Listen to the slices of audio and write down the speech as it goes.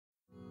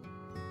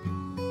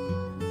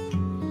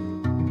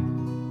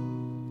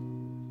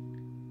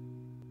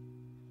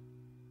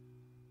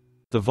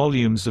The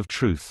Volumes of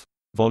Truth.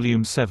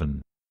 Volume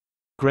 7.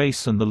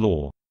 Grace and the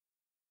Law.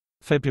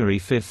 February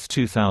 5,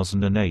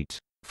 2008.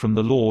 From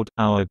the Lord,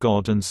 our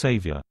God and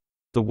Savior.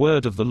 The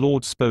word of the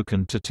Lord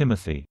spoken to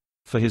Timothy,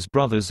 for his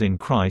brothers in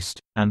Christ,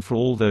 and for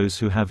all those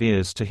who have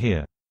ears to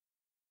hear.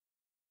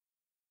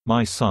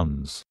 My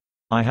sons,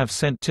 I have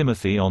sent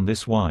Timothy on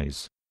this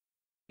wise.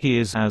 He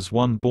is as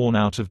one born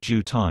out of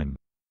due time,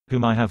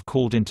 whom I have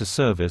called into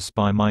service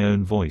by my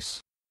own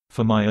voice,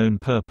 for my own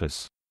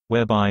purpose,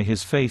 whereby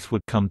his faith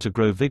would come to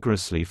grow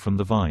vigorously from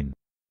the vine,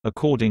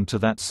 according to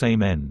that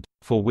same end,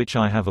 for which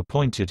I have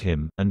appointed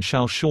him, and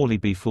shall surely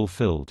be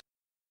fulfilled,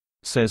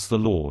 says the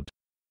Lord.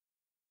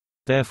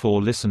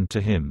 Therefore listen to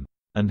him,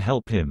 and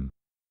help him,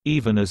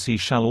 even as he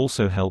shall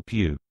also help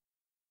you.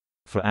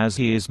 For as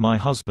he is my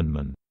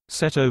husbandman,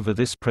 set over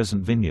this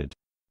present vineyard,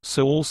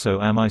 so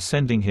also am I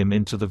sending him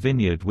into the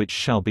vineyard which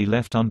shall be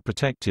left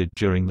unprotected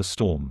during the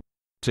storm,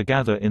 to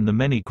gather in the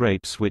many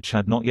grapes which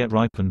had not yet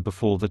ripened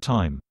before the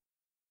time.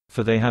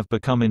 For they have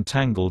become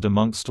entangled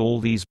amongst all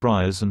these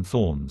briars and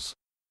thorns.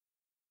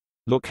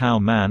 Look how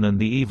man and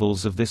the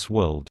evils of this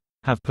world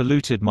have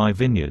polluted my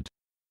vineyard.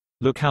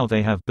 Look how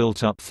they have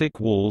built up thick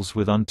walls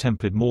with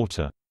untempered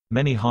mortar,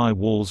 many high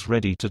walls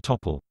ready to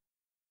topple.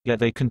 Yet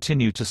they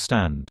continue to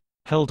stand,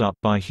 held up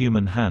by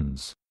human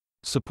hands,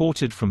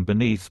 supported from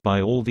beneath by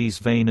all these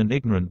vain and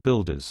ignorant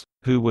builders,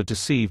 who were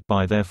deceived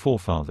by their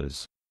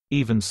forefathers,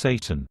 even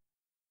Satan.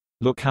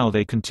 Look how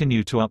they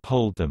continue to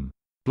uphold them,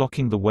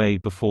 blocking the way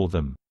before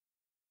them.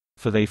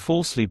 For they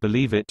falsely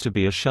believe it to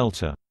be a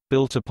shelter,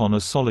 built upon a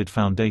solid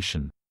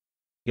foundation.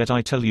 Yet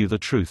I tell you the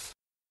truth.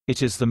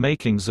 It is the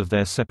makings of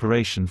their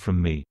separation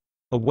from me,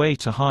 a way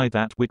to hide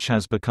that which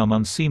has become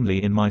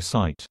unseemly in my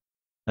sight,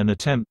 an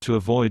attempt to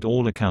avoid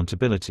all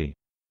accountability,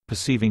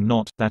 perceiving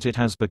not that it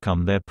has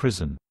become their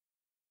prison.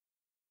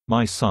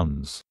 My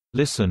sons,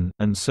 listen,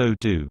 and so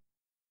do.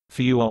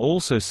 For you are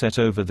also set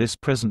over this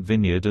present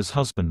vineyard as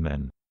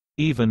husbandmen,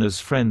 even as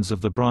friends of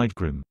the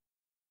bridegroom.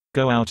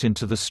 Go out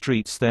into the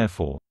streets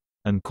therefore,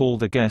 and call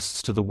the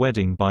guests to the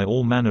wedding by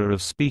all manner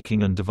of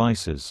speaking and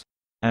devices,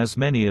 as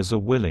many as are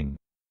willing.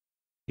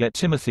 Yet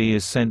Timothy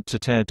is sent to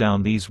tear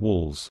down these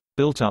walls,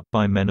 built up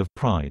by men of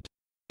pride,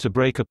 to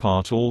break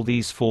apart all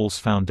these false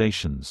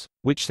foundations,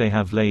 which they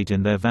have laid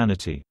in their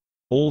vanity,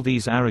 all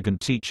these arrogant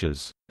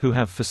teachers, who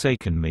have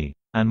forsaken me,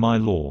 and my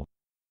law.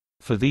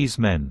 For these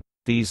men,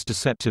 these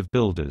deceptive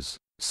builders,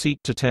 seek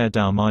to tear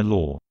down my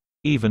law,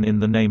 even in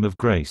the name of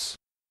grace.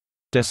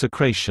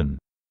 Desecration.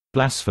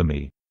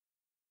 Blasphemy.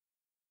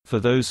 For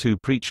those who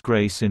preach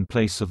grace in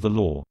place of the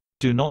law,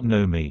 do not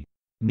know me,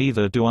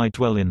 neither do I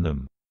dwell in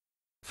them.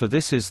 For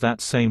this is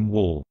that same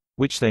wall,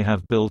 which they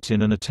have built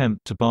in an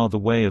attempt to bar the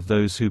way of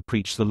those who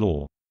preach the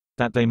law,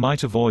 that they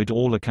might avoid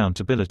all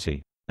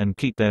accountability, and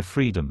keep their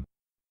freedom.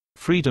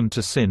 Freedom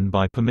to sin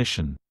by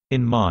permission,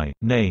 in my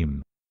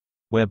name,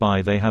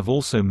 whereby they have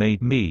also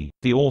made me,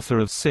 the author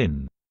of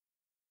sin.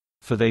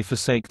 For they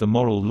forsake the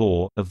moral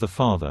law of the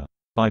Father,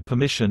 by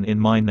permission in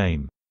my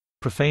name,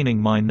 profaning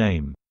my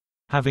name,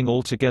 having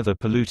altogether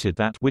polluted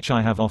that which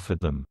I have offered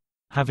them,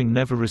 having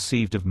never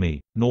received of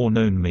me, nor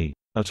known me,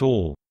 at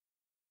all.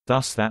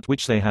 Thus that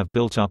which they have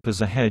built up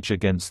as a hedge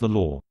against the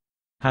law,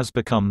 has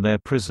become their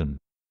prison,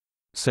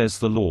 says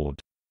the Lord.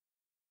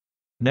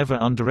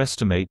 Never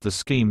underestimate the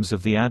schemes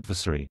of the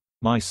adversary,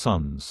 my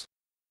sons.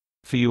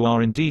 For you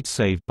are indeed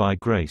saved by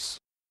grace,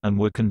 and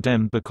were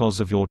condemned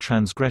because of your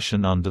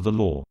transgression under the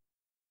law.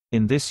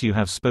 In this you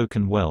have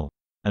spoken well,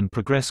 and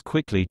progress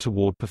quickly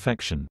toward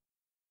perfection.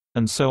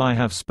 And so I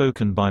have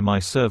spoken by my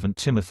servant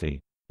Timothy,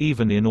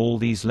 even in all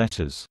these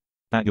letters,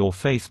 that your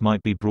faith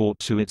might be brought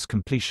to its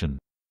completion.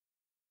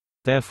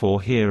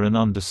 Therefore hear and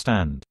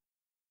understand.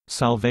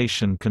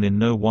 Salvation can in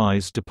no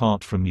wise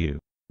depart from you,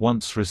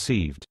 once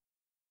received.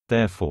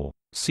 Therefore,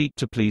 seek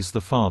to please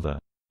the Father,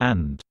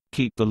 and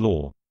keep the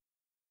law.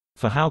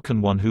 For how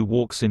can one who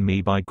walks in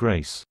me by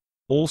grace,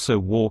 also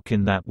walk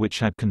in that which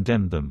had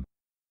condemned them?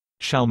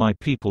 Shall my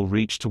people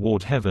reach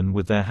toward heaven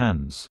with their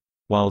hands,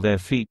 while their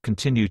feet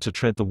continue to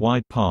tread the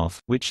wide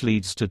path which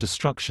leads to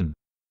destruction?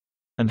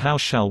 And how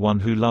shall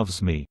one who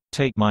loves me,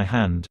 take my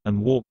hand,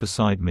 and walk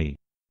beside me,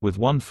 with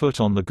one foot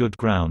on the good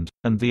ground,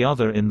 and the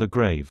other in the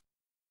grave?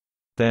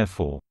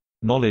 Therefore,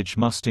 knowledge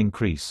must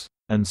increase,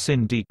 and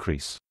sin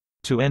decrease,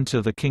 to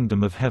enter the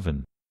kingdom of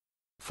heaven.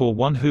 For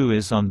one who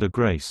is under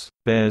grace,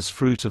 bears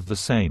fruit of the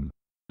same,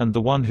 and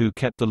the one who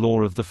kept the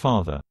law of the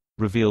Father,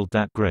 revealed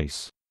that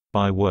grace,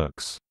 by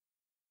works.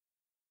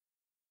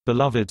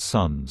 Beloved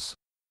sons,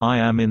 I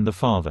am in the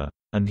Father,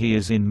 and he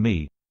is in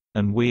me,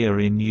 and we are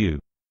in you.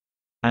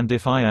 And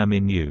if I am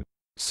in you,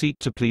 seek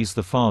to please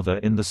the Father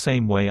in the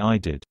same way I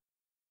did.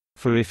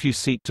 For if you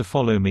seek to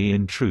follow me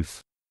in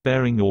truth,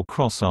 bearing your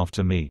cross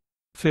after me,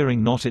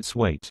 fearing not its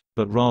weight,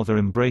 but rather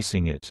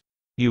embracing it,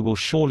 you will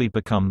surely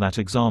become that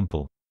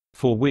example,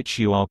 for which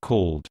you are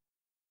called.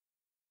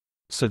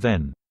 So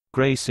then,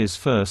 grace is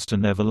first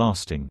and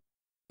everlasting.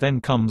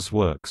 Then comes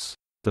works,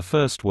 the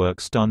first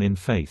works done in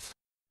faith,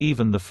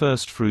 even the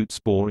first fruits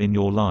bore in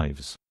your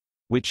lives,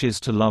 which is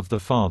to love the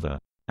Father,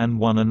 and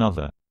one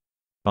another,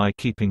 by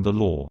keeping the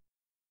law.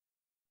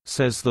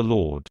 says the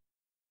Lord.